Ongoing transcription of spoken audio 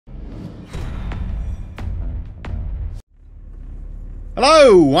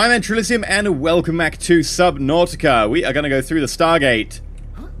Hello, I'm EnterElysium and welcome back to Subnautica. We are going to go through the Stargate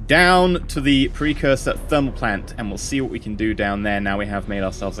down to the precursor thermal plant and we'll see what we can do down there now we have made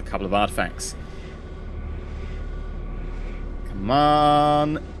ourselves a couple of artifacts. Come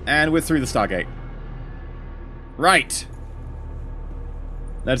on, and we're through the Stargate. Right.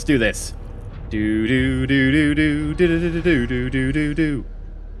 Let's do this. Do do do do do do do do do do do do.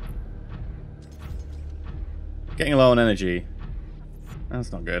 Getting low on energy.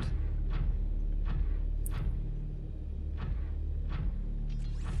 That's not good.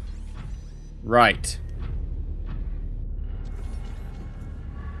 Right.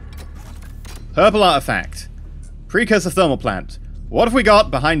 Purple artifact. Precursor thermal plant. What have we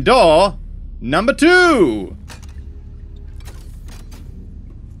got behind door number 2?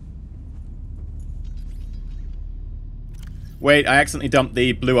 Wait, I accidentally dumped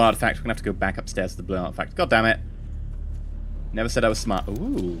the blue artifact. We're gonna have to go back upstairs to the blue artifact. God damn it. Never said I was smart.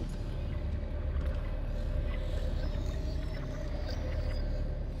 Ooh.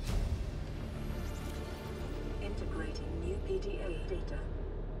 Integrating new PDA data.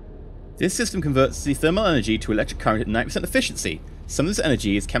 This system converts the thermal energy to electric current at 90% efficiency. Some of this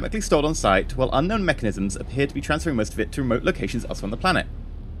energy is chemically stored on site, while unknown mechanisms appear to be transferring most of it to remote locations elsewhere on the planet.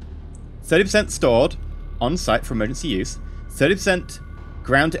 30% stored on site for emergency use. 30%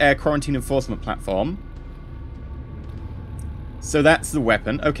 ground-to-air quarantine enforcement platform. So that's the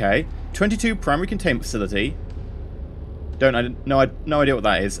weapon, okay. 22 primary containment facility. No idea what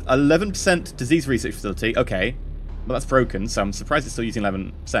that is. 11% disease research facility, okay. Well, that's broken, so I'm surprised it's still using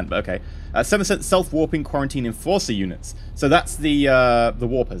 11%, but okay. 7% self-warping quarantine enforcer units. So that's the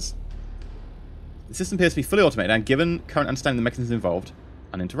warpers. The system appears to be fully automated and, given current understanding of the mechanisms involved,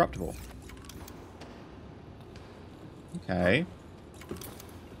 uninterruptible. Okay.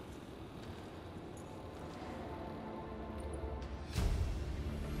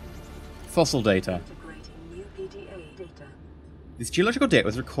 Fossil data. This geological data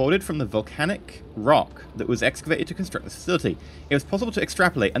was recorded from the volcanic rock that was excavated to construct this facility. It was possible to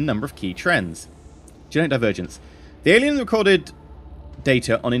extrapolate a number of key trends. Genetic divergence. The alien recorded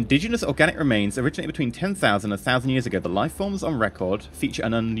data on indigenous organic remains originating between 10,000 and 1,000 years ago. The life forms on record feature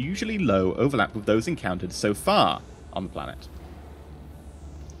an unusually low overlap with those encountered so far on the planet.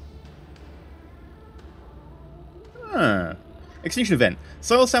 Extinction event.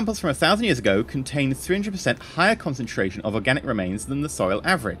 Soil samples from 1,000 years ago contain 300% higher concentration of organic remains than the soil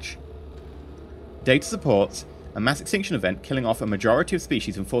average. Data supports a mass extinction event killing off a majority of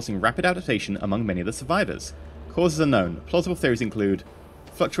species and forcing rapid adaptation among many of the survivors. Causes are known. Plausible theories include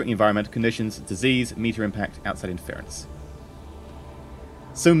fluctuating environmental conditions, disease, meteor impact, outside interference.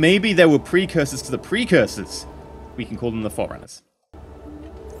 So maybe there were precursors to the precursors. We can call them the Forerunners.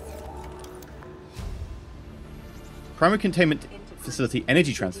 Primary containment facility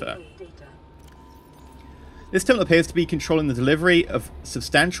energy transfer. This terminal appears to be controlling the delivery of a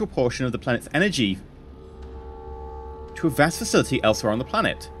substantial portion of the planet's energy to a vast facility elsewhere on the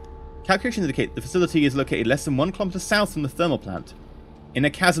planet. Calculations indicate the facility is located less than 1 kilometer south from the thermal plant, in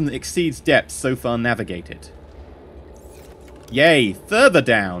a chasm that exceeds depths so far navigated. Yay! Further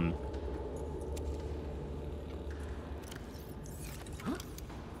down!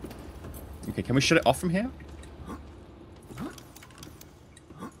 Okay, can we shut it off from here?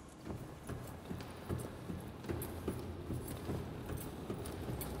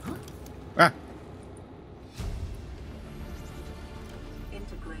 Ah.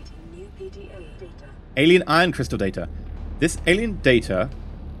 Integrating new PDA data. Alien iron crystal data. This alien data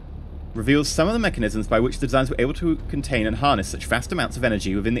reveals some of the mechanisms by which the designs were able to contain and harness such vast amounts of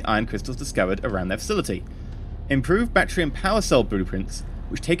energy within the iron crystals discovered around their facility. Improved battery and power cell blueprints,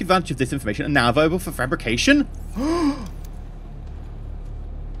 which take advantage of this information, are now available for fabrication?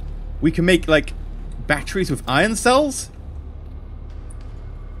 We can make, like, batteries with iron cells?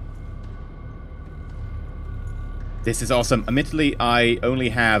 This is awesome. Admittedly, I only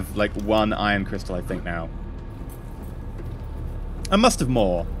have, like, 1 iron crystal, I think, now. I must have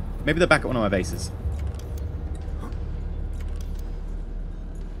more. Maybe they're back at one of my bases.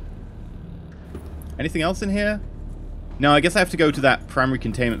 Anything else in here? No, I guess I have to go to that primary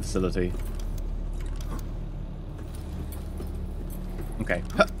containment facility. Okay.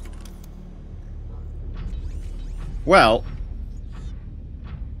 Huh. Well,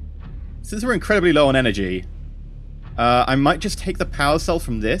 since we're incredibly low on energy, I might just take the power cell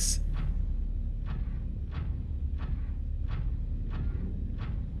from this.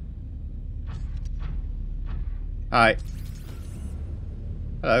 Hi.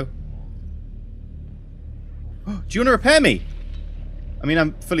 Hello. Do you want to repair me? I mean,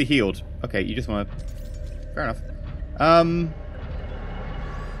 I'm fully healed. Okay, you just want to... Fair enough.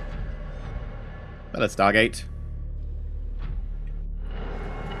 Hello, Stargate.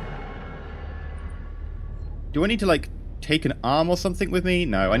 Do I need to, like, take an arm or something with me?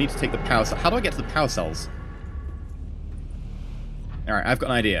 No, I need to take the power cell. How do I get to the power cells? Alright, I've got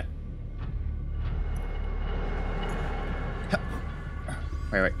an idea.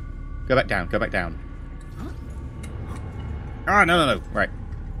 Wait. Go back down, go back down. Ah, no. Right.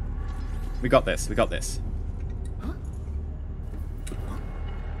 We got this, we got this.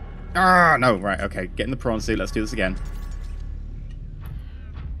 Ah, no, right, okay. Get in the prawn suit, let's do this again.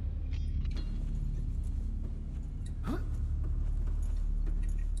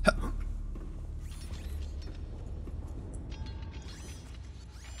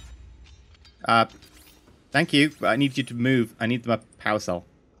 Thank you, but I need you to move. I need my power cell.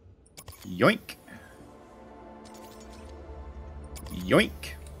 Yoink. Yoink.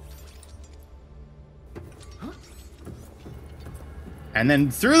 And then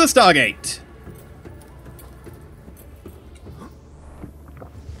through the Stargate. I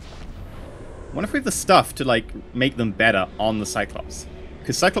wonder if we have the stuff to, like, make them better on the Cyclops.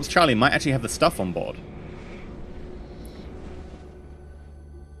 Because Cyclops Charlie might actually have the stuff on board.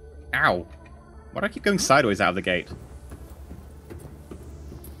 Ow. Why do I keep going sideways out of the gate?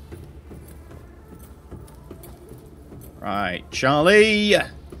 Right, Charlie!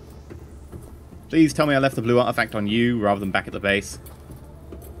 Please tell me I left the blue artifact on you rather than back at the base.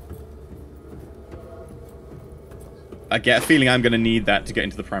 I get a feeling I'm going to need that to get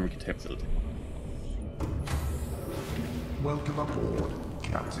into the primary containment facility. Welcome aboard,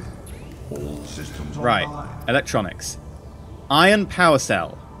 Captain. All systems Right, online. electronics. Iron power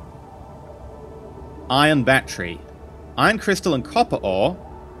cell. Iron battery. Iron crystal and copper ore.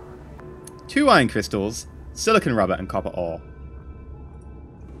 2 iron crystals. Silicon rubber and copper ore.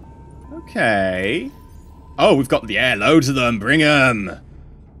 Okay. Oh, we've got, yeah, loads of them. Bring them.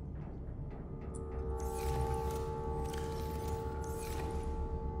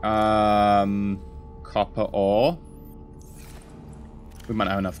 Copper ore. We might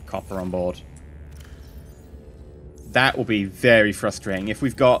not have enough copper on board. That will be very frustrating. If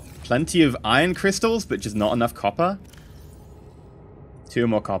we've got plenty of iron crystals, but just not enough copper. 2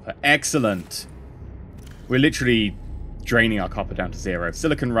 more copper. Excellent. We're literally draining our copper down to 0.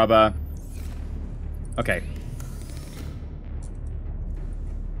 Silicon rubber. Okay.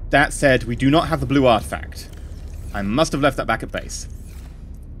 That said, we do not have the blue artifact. I must have left that back at base.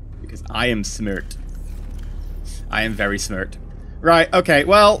 Because I am smart. I am very smart. Right, okay,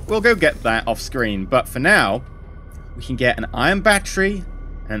 well, we'll go get that off screen. But for now, we can get an iron battery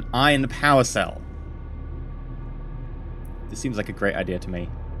and an iron power cell. This seems like a great idea to me.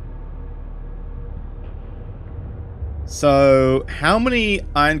 So, how many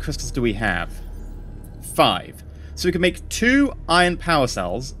iron crystals do we have? 5. So we can make 2 iron power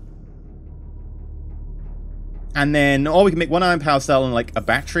cells. And then, or we can make 1 iron power cell and like a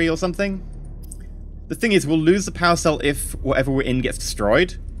battery or something. The thing is, we'll lose the power cell if whatever we're in gets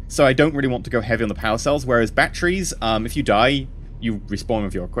destroyed. So I don't really want to go heavy on the power cells, whereas batteries, if you die, you respawn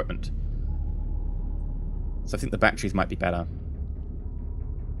with your equipment. So I think the batteries might be better.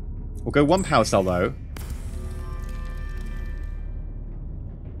 We'll go 1 power cell, though.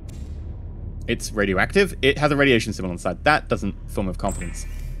 It's radioactive. It has a radiation symbol on the side. That doesn't fill me with confidence.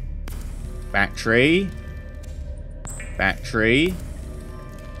 Battery. Battery.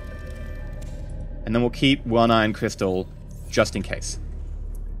 And then we'll keep 1 iron crystal just in case.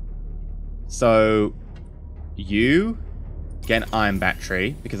 So, you get an iron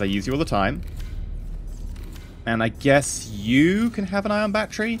battery, because I use you all the time. And I guess you can have an iron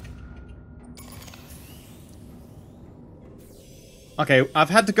battery? Okay, I've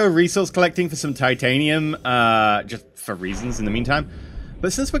had to go resource collecting for some titanium, just for reasons in the meantime.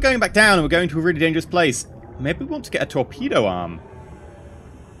 But since we're going back down and we're going to a really dangerous place, maybe we want to get a torpedo arm.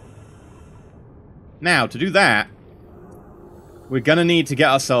 Now, to do that, we're gonna need to get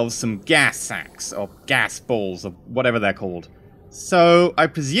ourselves some gas sacks, or gas balls, or whatever they're called. So, I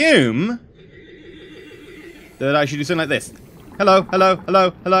presume that I should do something like this. Hello, hello,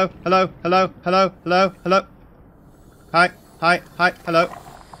 hello, hello, hello, hello, hello, hello, hello. Hi, hi, hi, hello.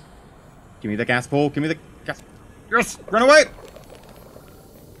 Give me the gas ball, give me the gas... Yes! Run away!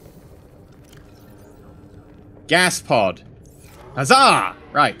 Gas pod. Huzzah!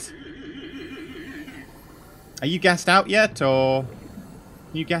 Right. Are you gassed out yet, or...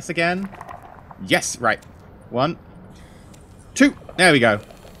 Can you gas again? Yes, right. 1, 2. There we go.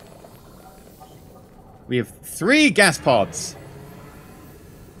 We have 3 gas pods.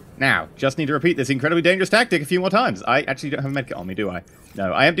 Now, just need to repeat this incredibly dangerous tactic a few more times. I actually don't have a medkit on me, do I?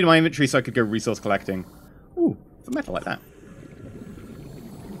 No, I emptied my inventory so I could go resource collecting. Ooh, for metal like that.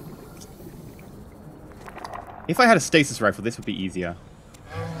 If I had a stasis rifle, this would be easier.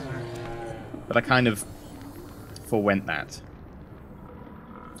 But I kind of forwent that.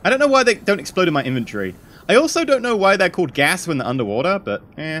 I don't know why they don't explode in my inventory. I also don't know why they're called gas when they're underwater, but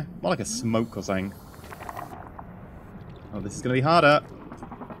more like a smoke or something. Oh, this is going to be harder.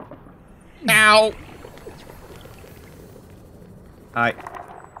 Ow! Hi.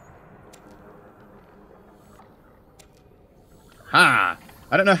 Ha!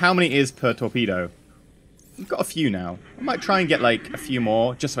 I don't know how many is per torpedo. We've got a few now. I might try and get, like, a few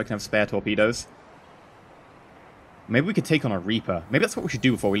more, just so I can have spare torpedoes. Maybe we could take on a Reaper. Maybe that's what we should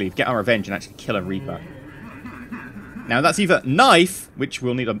do before we leave. Get our revenge and actually kill a Reaper. Now, that's either knife, which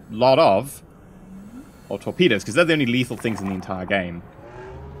we'll need a lot of, or torpedoes, because they're the only lethal things in the entire game.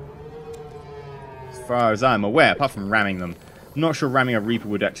 As far as I'm aware, apart from ramming them. I'm not sure ramming a Reaper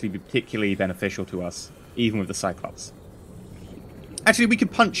would actually be particularly beneficial to us, even with the Cyclops. Actually, we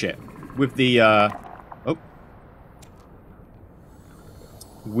could punch it with the,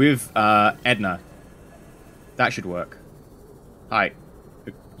 with, Edna. That should work. Hi.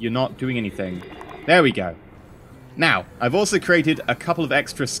 You're not doing anything. There we go. Now, I've also created a couple of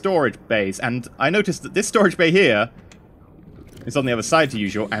extra storage bays, and I noticed that this storage bay here is on the other side to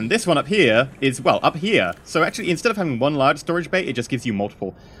usual, and this one up here is, well, up here. So actually, instead of having one large storage bay, it just gives you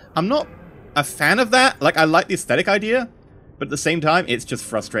multiple. I'm not a fan of that. Like, I like the aesthetic idea, but at the same time, it's just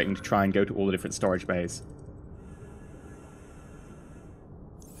frustrating to try and go to all the different storage bays.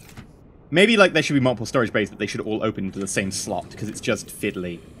 Maybe, like, there should be multiple storage bays, but they should all open into the same slot, because it's just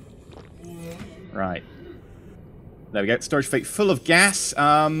fiddly. Right. There we go. Storage fate full of gas.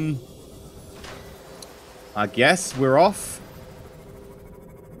 I guess we're off.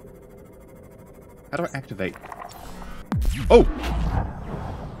 How do I activate? Oh!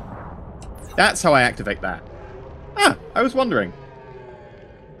 That's how I activate that. Ah, I was wondering.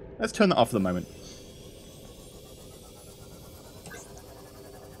 Let's turn that off for the moment.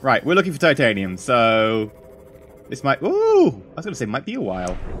 Right, we're looking for titanium, so this might... Ooh! I was going to say, might be a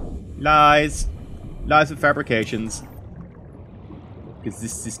while. Lies. Lies and fabrications. Because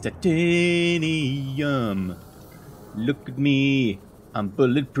this is titanium. Look at me. I'm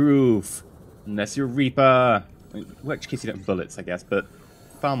bulletproof. Unless you're a Reaper. Well, in case you don't have bullets, I guess, but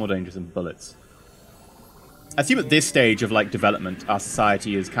far more dangerous than bullets. I assume at this stage of, like, development, our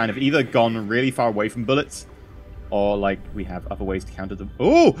society has kind of either gone really far away from bullets, or, like, we have other ways to counter them.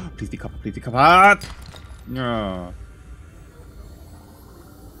 Oh! Please be copper, please be copper! No.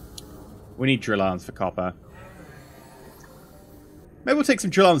 We need drill arms for copper. Maybe we'll take some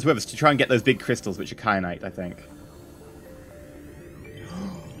drill arms with us to try and get those big crystals, which are kyanite, I think.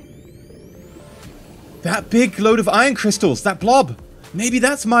 That big load of iron crystals! That blob! Maybe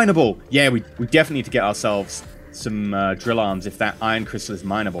that's mineable! Yeah, we definitely need to get ourselves some drill arms if that iron crystal is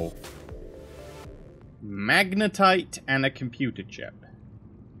mineable. Magnetite and a computer chip.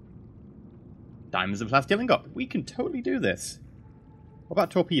 Diamonds and plastic ingot. We can totally do this. What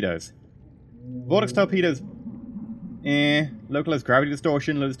about torpedoes? Vortex torpedoes. Localized gravity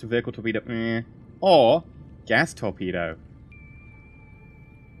distortion. Loads to vehicle torpedo. Or gas torpedo.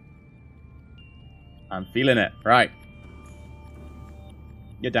 I'm feeling it. Right.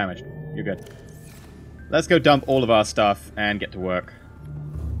 You're damaged. You're good. Let's go dump all of our stuff and get to work.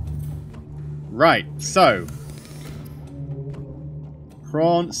 Right, so.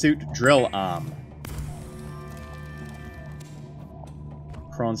 Prawn suit drill arm.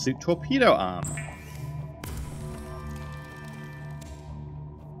 Prawn suit torpedo arm.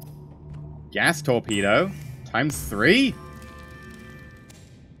 Gas torpedo. ×3?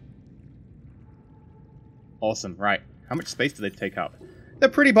 Awesome, right. How much space do they take up? They're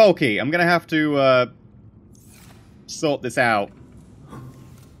pretty bulky. I'm gonna have to sort this out.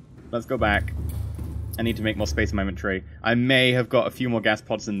 Let's go back. I need to make more space in my inventory. I may have got a few more gas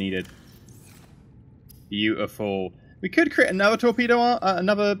pods than needed. Beautiful. We could create another torpedo arm,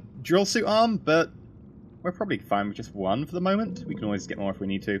 another drill suit arm, but we're probably fine with just one for the moment. We can always get more if we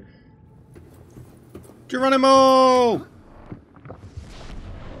need to. Geronimo!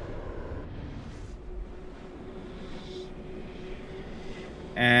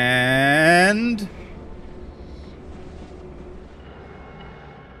 And...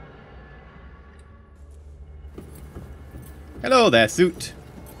 hello there, suit.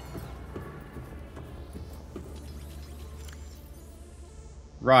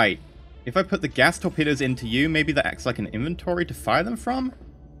 Right. If I put the gas torpedoes into you, maybe that acts like an inventory to fire them from?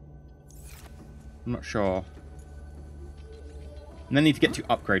 I'm not sure. And then need to get to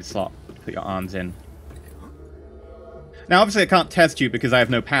upgrade slot to put your arms in. Now, obviously I can't test you because I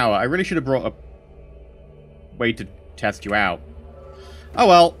have no power. I really should have brought a way to test you out. Oh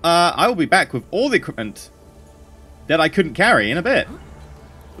well, I will be back with all the equipment that I couldn't carry in a bit.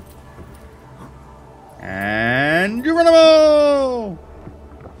 And Geronimo!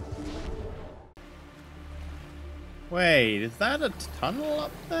 Wait, is that a tunnel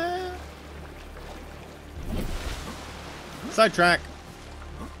up there? Sidetrack.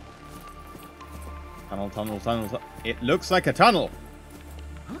 Tunnel. It looks like a tunnel.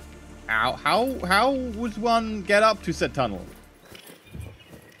 Ow, how would one get up to said tunnel?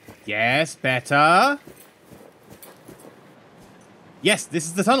 Yes, better. Yes, this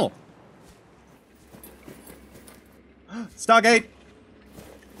is the tunnel. Stargate.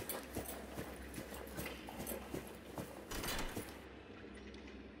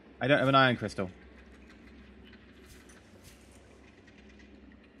 I don't have an iron crystal.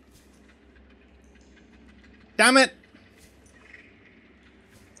 Damn it!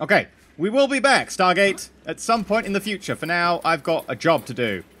 Okay, we will be back, Stargate, at some point in the future. For now, I've got a job to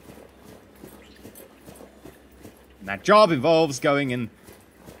do. And that job involves going and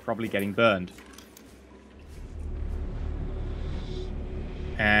probably getting burned.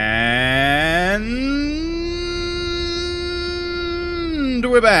 And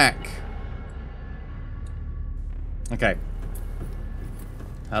we're back. Okay.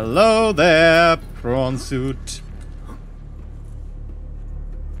 Hello there, prawn suit.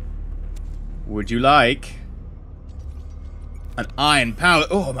 Would you like an iron power?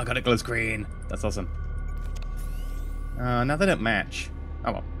 Oh my god, it glows green. That's awesome. Now they don't match.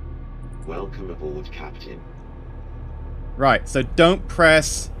 Oh well. Welcome aboard, Captain. Right, so don't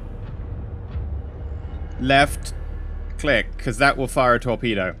press left click, because that will fire a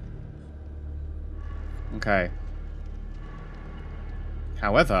torpedo. Okay.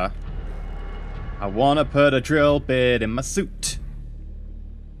 However, I want to put a drill bit in my suit.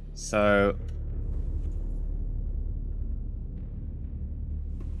 So...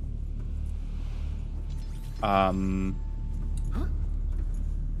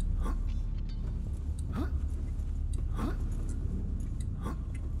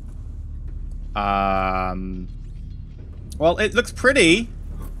 Well, it looks pretty.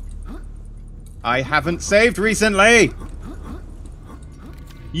 I haven't saved recently.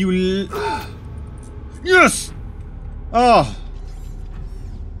 Yes! Oh.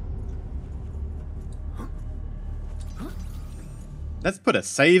 Let's put a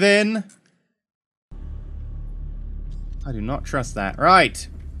save in. I do not trust that. Right.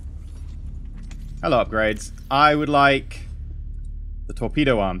 Hello, upgrades. I would like the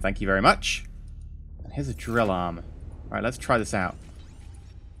torpedo arm. Thank you very much. And here's a drill arm. Alright, let's try this out.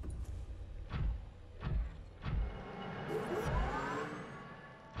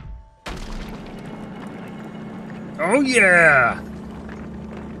 Oh yeah!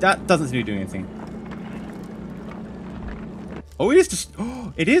 That doesn't seem to be doing anything. Oh, it is just.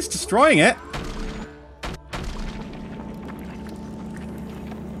 Oh, it is destroying it.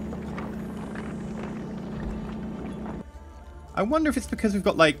 I wonder if it's because we've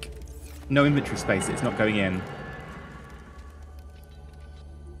got like no inventory space. It's not going in.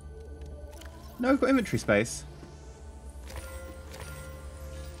 No, we've got inventory space.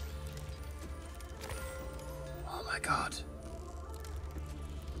 Oh my god.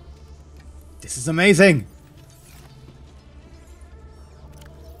 This is amazing.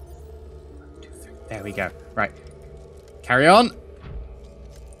 1, 2, 3. There we go. Right. Carry on.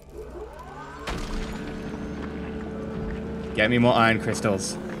 Get me more iron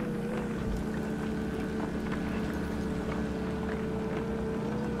crystals.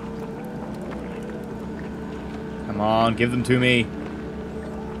 Come on, give them to me.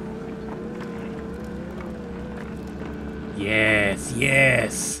 Yes,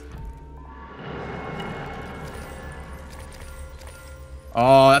 yes.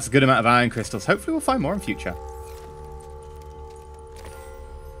 Oh, that's a good amount of iron crystals. Hopefully we'll find more in future.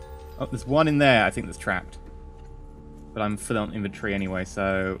 Oh, there's one in there, I think, that's trapped. But I'm full on inventory anyway,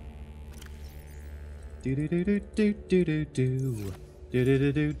 so... Do-do-do-do-do-do-do-do.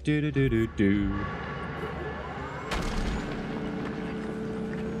 Do-do-do-do-do-do-do-do.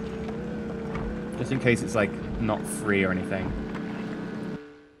 Just in case it's, like, not free or anything.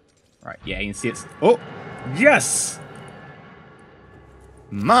 Right, yeah, you can see it's... Oh! Yes!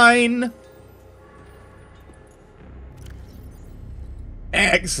 Mine!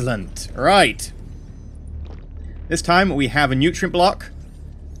 Excellent! Right. This time we have a nutrient block.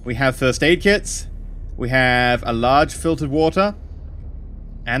 We have first aid kits. We have a large filtered water.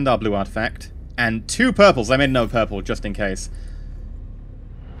 And our blue artifact. And 2 purples. I made another purple just in case.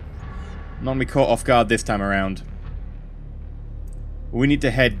 Not gonna be caught off guard this time around. We need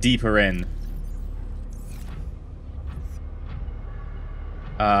to head deeper in.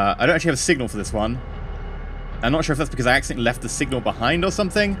 I don't actually have a signal for this one. I'm not sure if that's because I accidentally left the signal behind or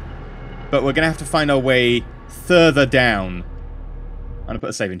something, but we're going to have to find our way further down. I'm going to put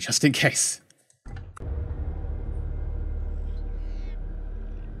a save in just in case.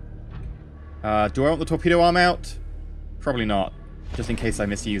 Do I want the torpedo arm out? Probably not, just in case I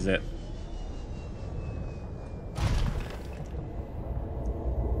misuse it.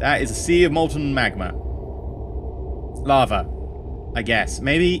 That is a sea of molten magma. Lava, I guess.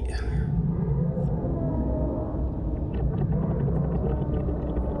 Maybe...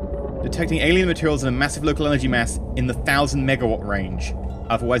 Detecting alien materials in a massive local energy mass in the 1,000 megawatt range,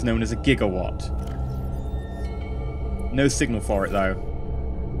 otherwise known as a gigawatt. No signal for it, though.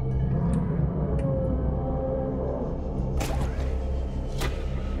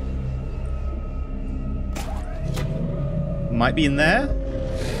 Might be in there?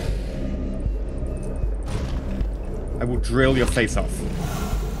 I will drill your face off.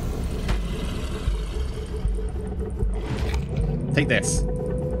 Take this.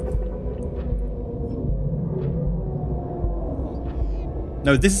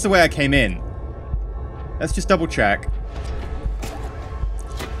 No, this is the way I came in. Let's just double check.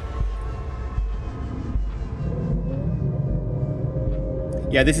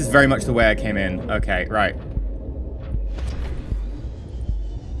 Yeah, this is very much the way I came in. Okay, right.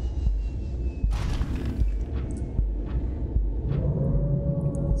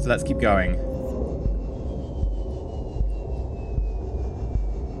 So let's keep going.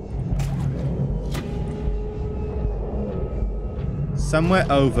 Somewhere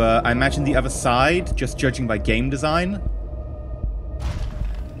over, I imagine the other side, just judging by game design.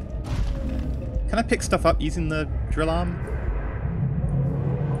 Can I pick stuff up using the drill arm?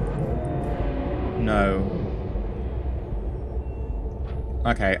 No.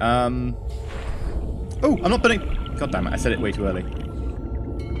 Okay, Oh, I'm not putting... God damn it, I said it way too early.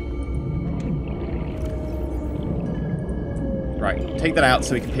 Right, take that out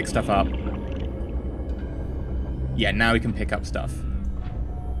so we can pick stuff up. Yeah, now we can pick up stuff.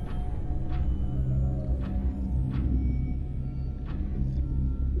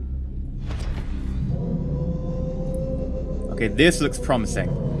 Okay, this looks promising.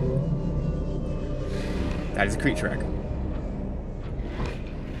 That is a creature egg.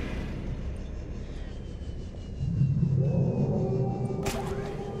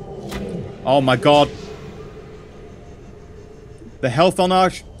 Oh my god. The health on our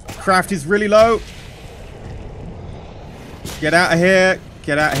craft is really low. Get out of here.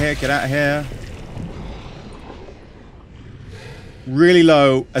 Get out of here. Get out of here. Really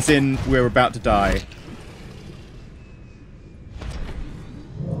low, as in we're about to die.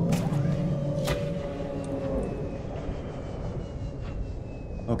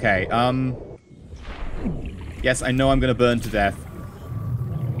 Okay, yes, I know I'm gonna burn to death.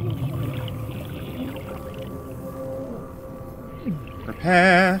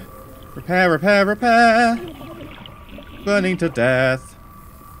 Repair! Repair, repair, repair! Burning to death.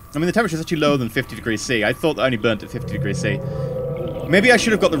 I mean, the temperature is actually lower than 50 degrees C. I thought that only burnt at 50 degrees C. Maybe I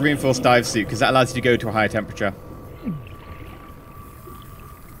should have got the reinforced dive suit, because that allows you to go to a higher temperature.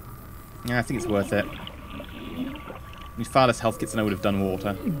 Yeah, I think it's worth it. I mean, far less health kits than I would have done water.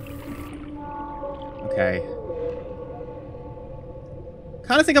 Okay.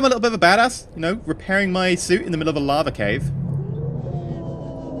 Kind of think I'm a little bit of a badass, you know, repairing my suit in the middle of a lava cave.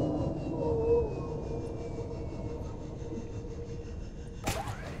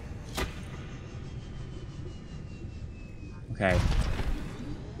 Okay.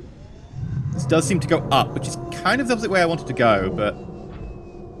 This does seem to go up, which is kind of the opposite way I wanted to go, but...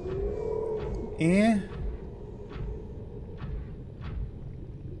 yeah.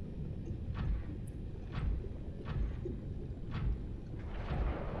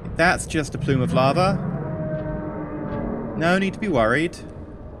 That's just a plume of lava. No need to be worried.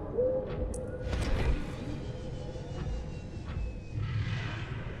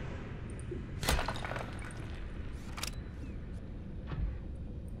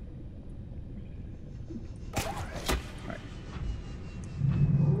 Right.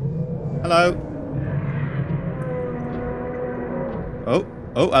 Hello.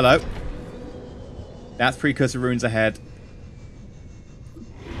 Oh, hello. That's precursor ruins ahead.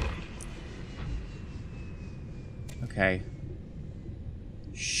 Okay.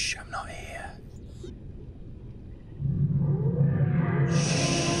 Shh, I'm not here.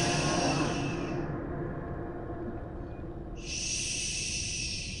 Shh.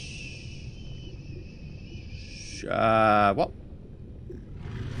 What?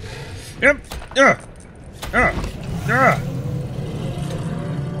 Yep.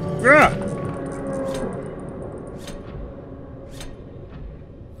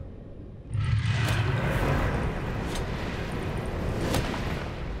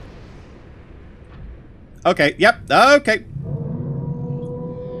 Okay, yep, okay.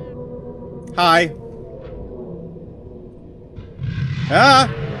 Hi.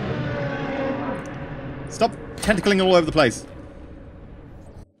 Ah! Stop tentacling all over the place.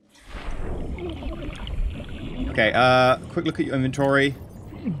 Okay, quick look at your inventory.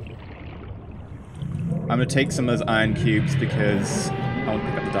 I'm gonna take some of those iron cubes because I want to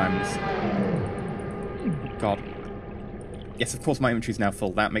pick up the diamonds. God. Yes, of course my inventory's now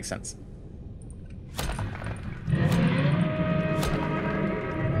full. That makes sense.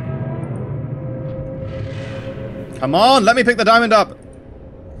 Come on, let me pick the diamond up!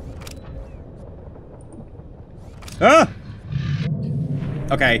 Ah!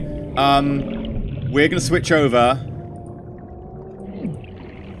 Okay, we're gonna switch over.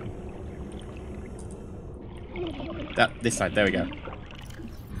 This side, there we go.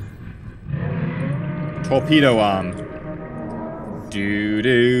 Torpedo arm. Do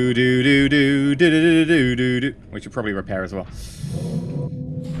do do do do do do do do do. We should probably repair as well.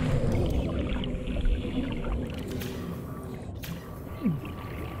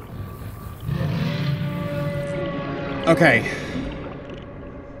 Okay.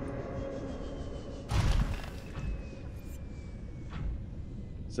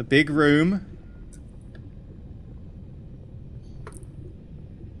 It's a big room.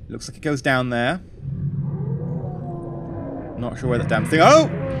 Looks like it goes down there. Not sure where that damn thing... Oh!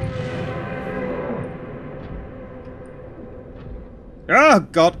 Oh,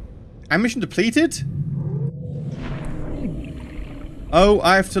 God. Ammunition depleted? Oh,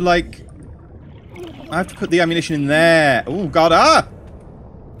 I have to, like... I have to put the ammunition in there. Oh, God. Ah!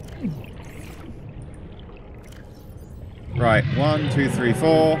 Right. 1, 2, 3,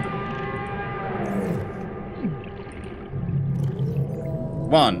 4.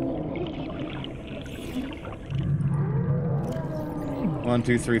 1. 1,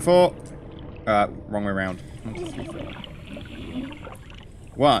 2, 3, 4. Wrong way around. 1, 2, 3, 4.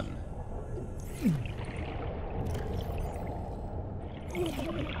 1.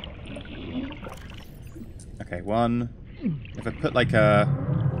 Okay, 1. If I put like a...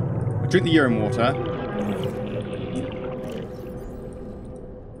 I drink the urine water.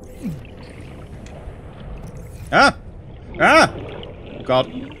 Ah! Ah! Oh,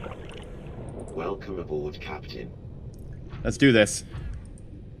 God. Welcome aboard, Captain. Let's do this.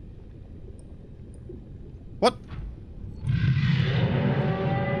 What?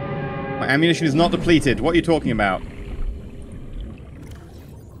 My ammunition is not depleted. What are you talking about?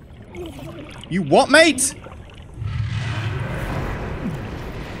 You what, mate?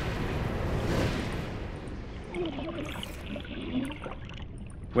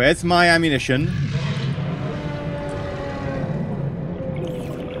 Where's my ammunition?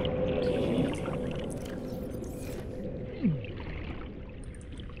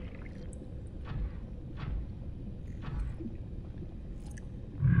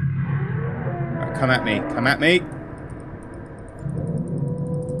 Come at me. Come at me.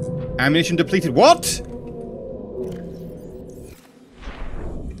 Ammunition depleted. What?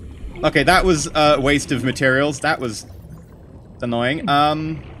 Okay, that was a waste of materials. That was annoying.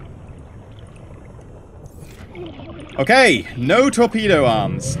 Okay, no torpedo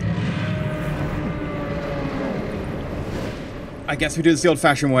arms. I guess we do this the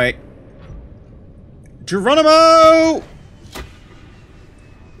old-fashioned way. Geronimo!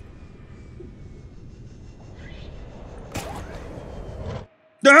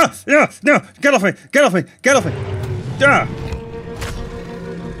 Ah! Yeah! No! Get off me! Get off me! Get off me! Ah!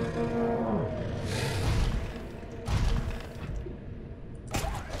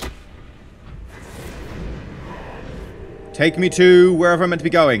 Take me to wherever I'm meant to be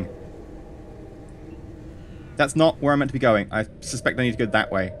going. That's not where I'm meant to be going. I suspect I need to go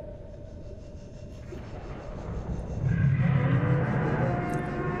that way.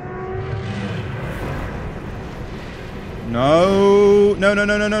 No! No, no,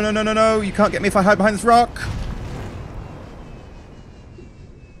 no, no, no, no, no, no, no! You can't get me if I hide behind this rock!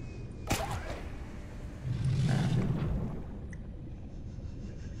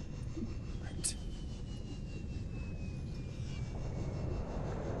 Right.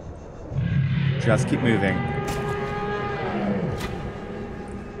 Just keep moving.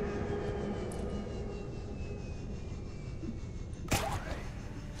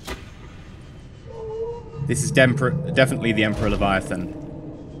 This is definitely the Emperor Leviathan.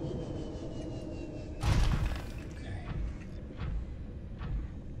 Okay.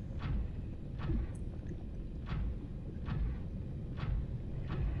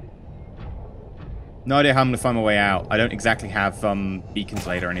 No idea how I'm going to find my way out. I don't exactly have beacons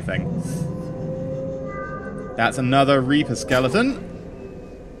laid or anything. That's another Reaper skeleton.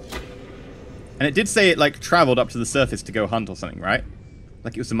 And it did say it, like, traveled up to the surface to go hunt or something, right?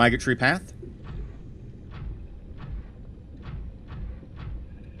 Like it was a migratory path?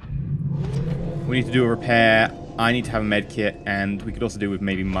 We need to do a repair. I need to have a med kit, and we could also do with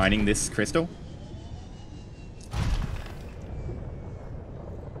maybe mining this crystal.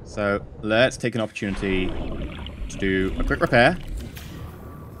 So, let's take an opportunity to do a quick repair.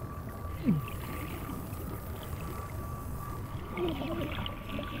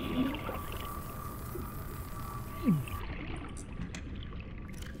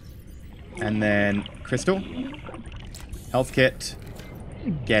 And then crystal, health kit,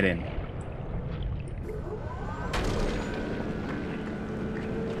 get in.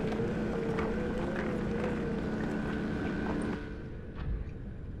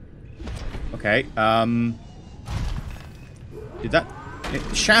 Okay, did that...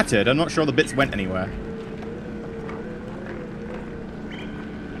 It shattered. I'm not sure the bits went anywhere.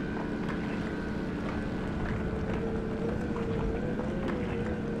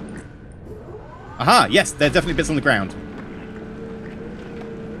 Aha! Yes, there's definitely bits on the ground.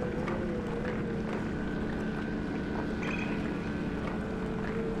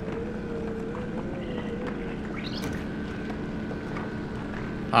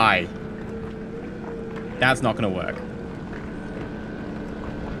 Hi. That's not going to work.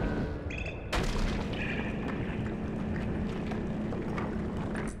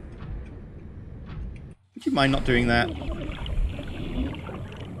 Would you mind not doing that?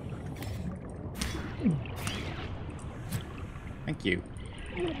 Thank you.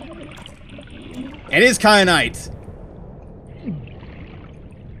 It is kyanite!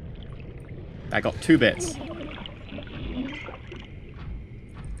 I got 2 bits.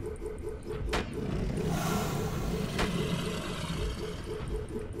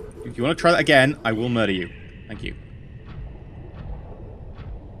 If you want to try that again, I will murder you. Thank you.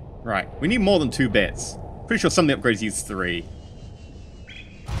 Right, we need more than 2 bits. Pretty sure some of the upgrades use 3.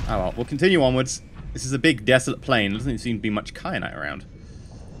 Oh well, we'll continue onwards. This is a big desolate plain. There doesn't seem to be much kyanite around.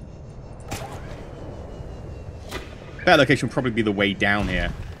 Better location will probably be the way down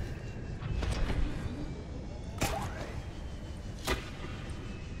here.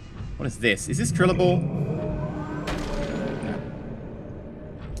 What is this? Is this drillable? No.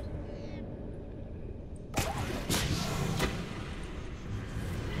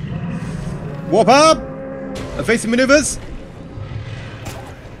 Warp up! Evasive maneuvers!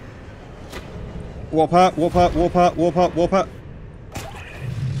 Warp up, warp up, warp up, warp up, warp up.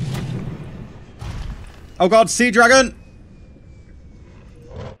 Oh god, sea dragon!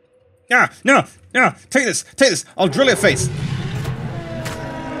 Ah, no, no, take this, I'll drill your face.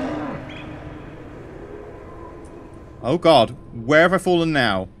 Oh god, where have I fallen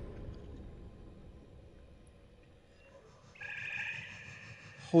now?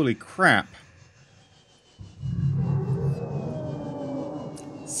 Holy crap.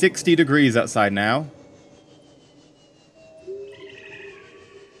 60 degrees outside now.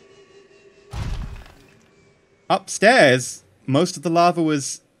 Upstairs, most of the lava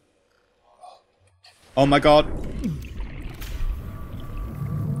was... Oh my god.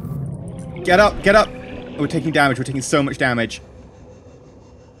 Get up, get up! We're taking damage, we're taking so much damage.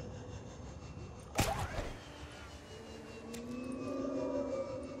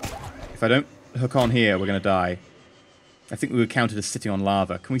 If I don't hook on here, we're gonna die. I think we were counted as sitting on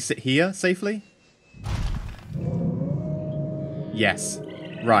lava. Can we sit here safely? Yes.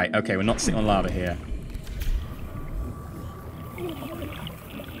 Right, okay, we're not sitting on lava here.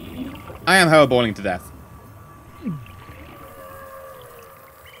 I am, however, boiling to death.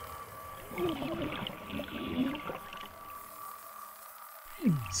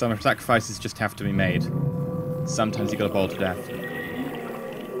 Some sacrifices just have to be made. Sometimes you gotta boil to death.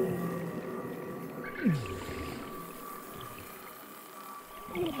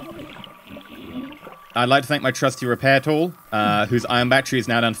 I'd like to thank my trusty repair tool, whose ion battery is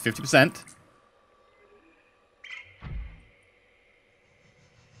now down to 50%.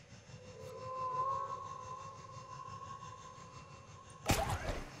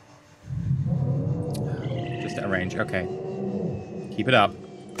 Just at range, okay. Keep it up.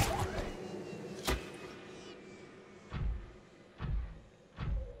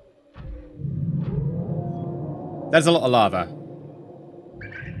 That's a lot of lava.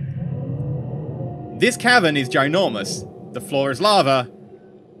 This cavern is ginormous. The floor is lava.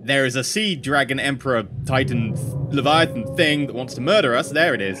 There is a sea dragon emperor titan leviathan thing that wants to murder us.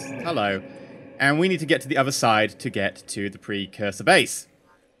 There it is. Hello. And we need to get to the other side to get to the precursor base.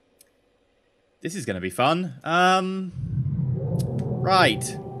 This is going to be fun.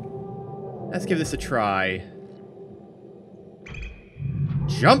 Right. Let's give this a try.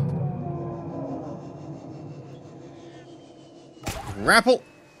 Jump. Grapple.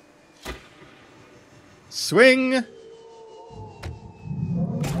 Swing.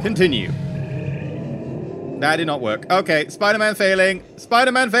 Continue. That did not work. Okay, Spider-Man failing.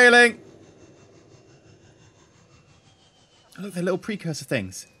 Spider-Man failing. Oh, look, they're little precursor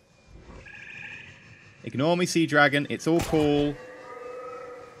things. Ignore me, Sea Dragon. It's all cool.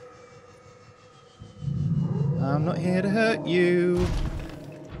 I'm not here to hurt you.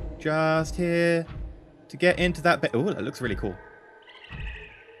 Just here to get into that bit. Oh, that looks really cool.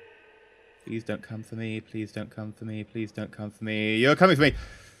 Please don't come for me. Please don't come for me. Please don't come for me. You're coming for me.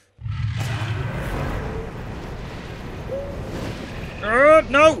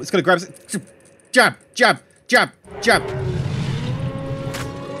 No! It's gonna grab us. Jab, jab, jab, jab.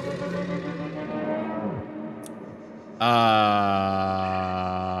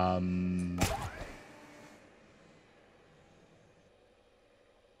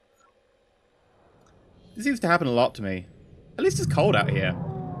 This seems to happen a lot to me. At least it's cold out here.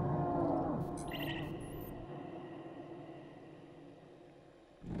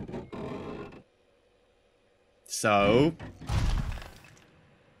 So...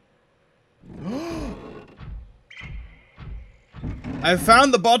 I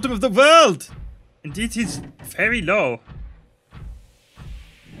found the bottom of the world! And it is very low.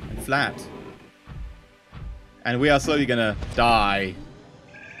 And flat. And we are slowly gonna die.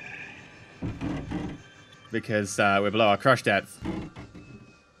 Because we're below our crush depth.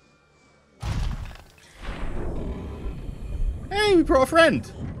 Hey, we brought a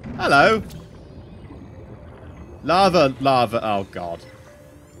friend! Hello! Lava, lava, oh god.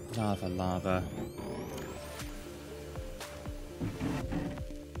 Lava, lava.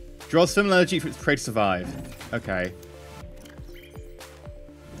 Draws thermal energy for its prey to survive. Okay.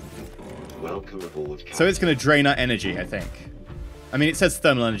 Welcome aboard, Captain. So it's going to drain our energy, I think. I mean, it says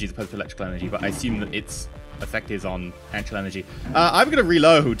thermal energy as opposed to electrical energy, but I assume that its effect is on actual energy. I'm going to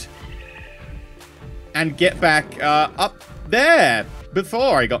reload. And get back up there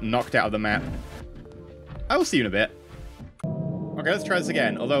before I got knocked out of the map. I will see you in a bit. Okay, let's try this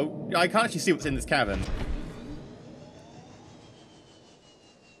again. Although, I can't actually see what's in this cavern.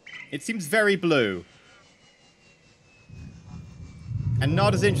 It seems very blue. And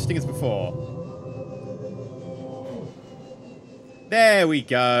not as interesting as before. There we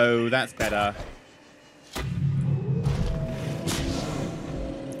go. That's better.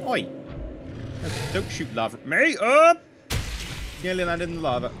 Oi. Don't shoot lava at me. Up! Nearly landed in the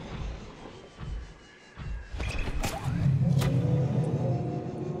lava.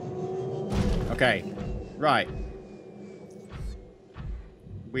 Okay. Right.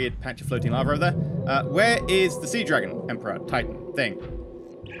 Weird patch of floating lava over there. Where is the Sea Dragon Emperor Titan thing?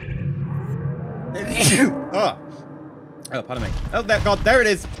 Oh. Oh, pardon me. Oh, there, God, there it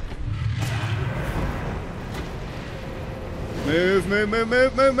is. Move, move, move,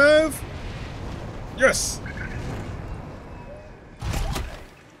 move, move, move. Yes.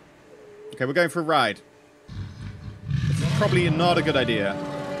 Okay, we're going for a ride. This is probably not a good idea.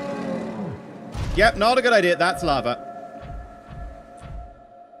 Yep, not a good idea. That's lava.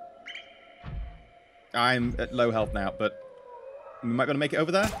 I'm at low health now, but we might be able to make it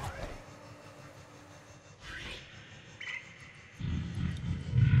over there.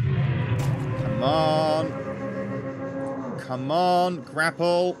 Come on. Come on,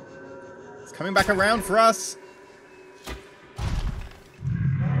 grapple. It's coming back around for us.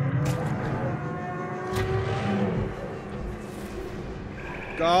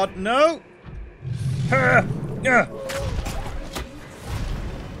 God, no.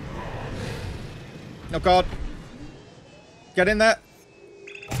 Oh god. Get in there.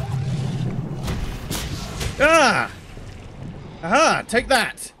 Ah! Aha! Take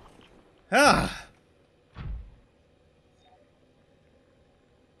that! Ah!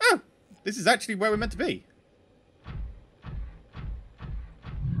 Oh! This is actually where we're meant to be.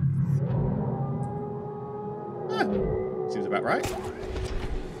 Ah, seems about right.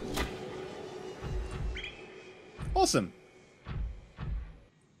 Awesome.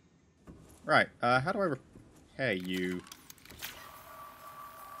 Right, how do I repair you?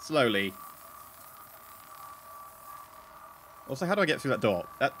 Slowly. Also, how do I get through that door?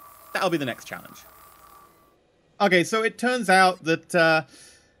 That'll be the next challenge. Okay, so it turns out that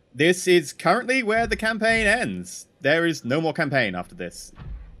this is currently where the campaign ends. There is no more campaign after this.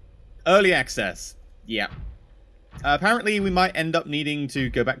 Early access. Yeah. Apparently, we might end up needing to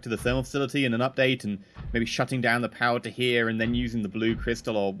go back to the thermal facility in an update and maybe shutting down the power to here and then using the blue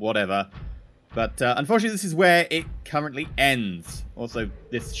crystal or whatever. But unfortunately, this is where it currently ends. Also,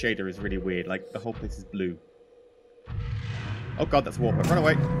 this shader is really weird. Like, the whole place is blue. Oh god, that's Warper. Run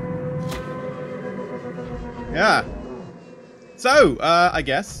away. Yeah. So, I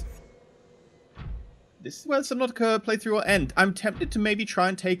guess this is where the Subnautica playthrough will end. I'm tempted to maybe try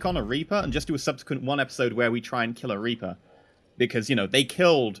and take on a Reaper and just do a subsequent one episode where we try and kill a Reaper. Because, you know, they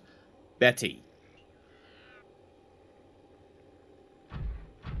killed Betty.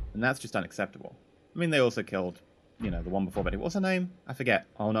 And that's just unacceptable. I mean, they also killed, you know, the one before Betty. What's her name? I forget.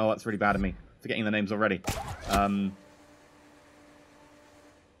 Oh no, that's really bad of me. Forgetting the names already. I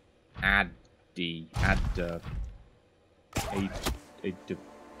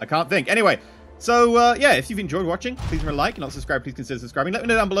can't think. Anyway, so yeah, if you've enjoyed watching, please remember to like and not subscribe. Please consider subscribing. Let me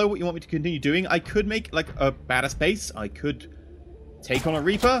know down below what you want me to continue doing. I could make like a badass base. I could take on a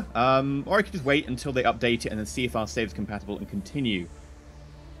Reaper, or I could just wait until they update it and then see if our save's compatible and continue.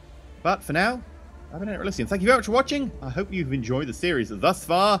 But for now, I've been EnterElysium. Thank you very much for watching. I hope you've enjoyed the series thus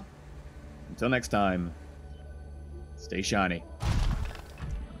far. Until next time, stay shiny.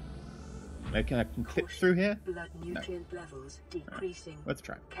 Okay, I can clip through here? Blood nutrient levels decreasing. Let's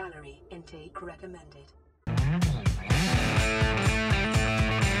try. Calorie intake recommended.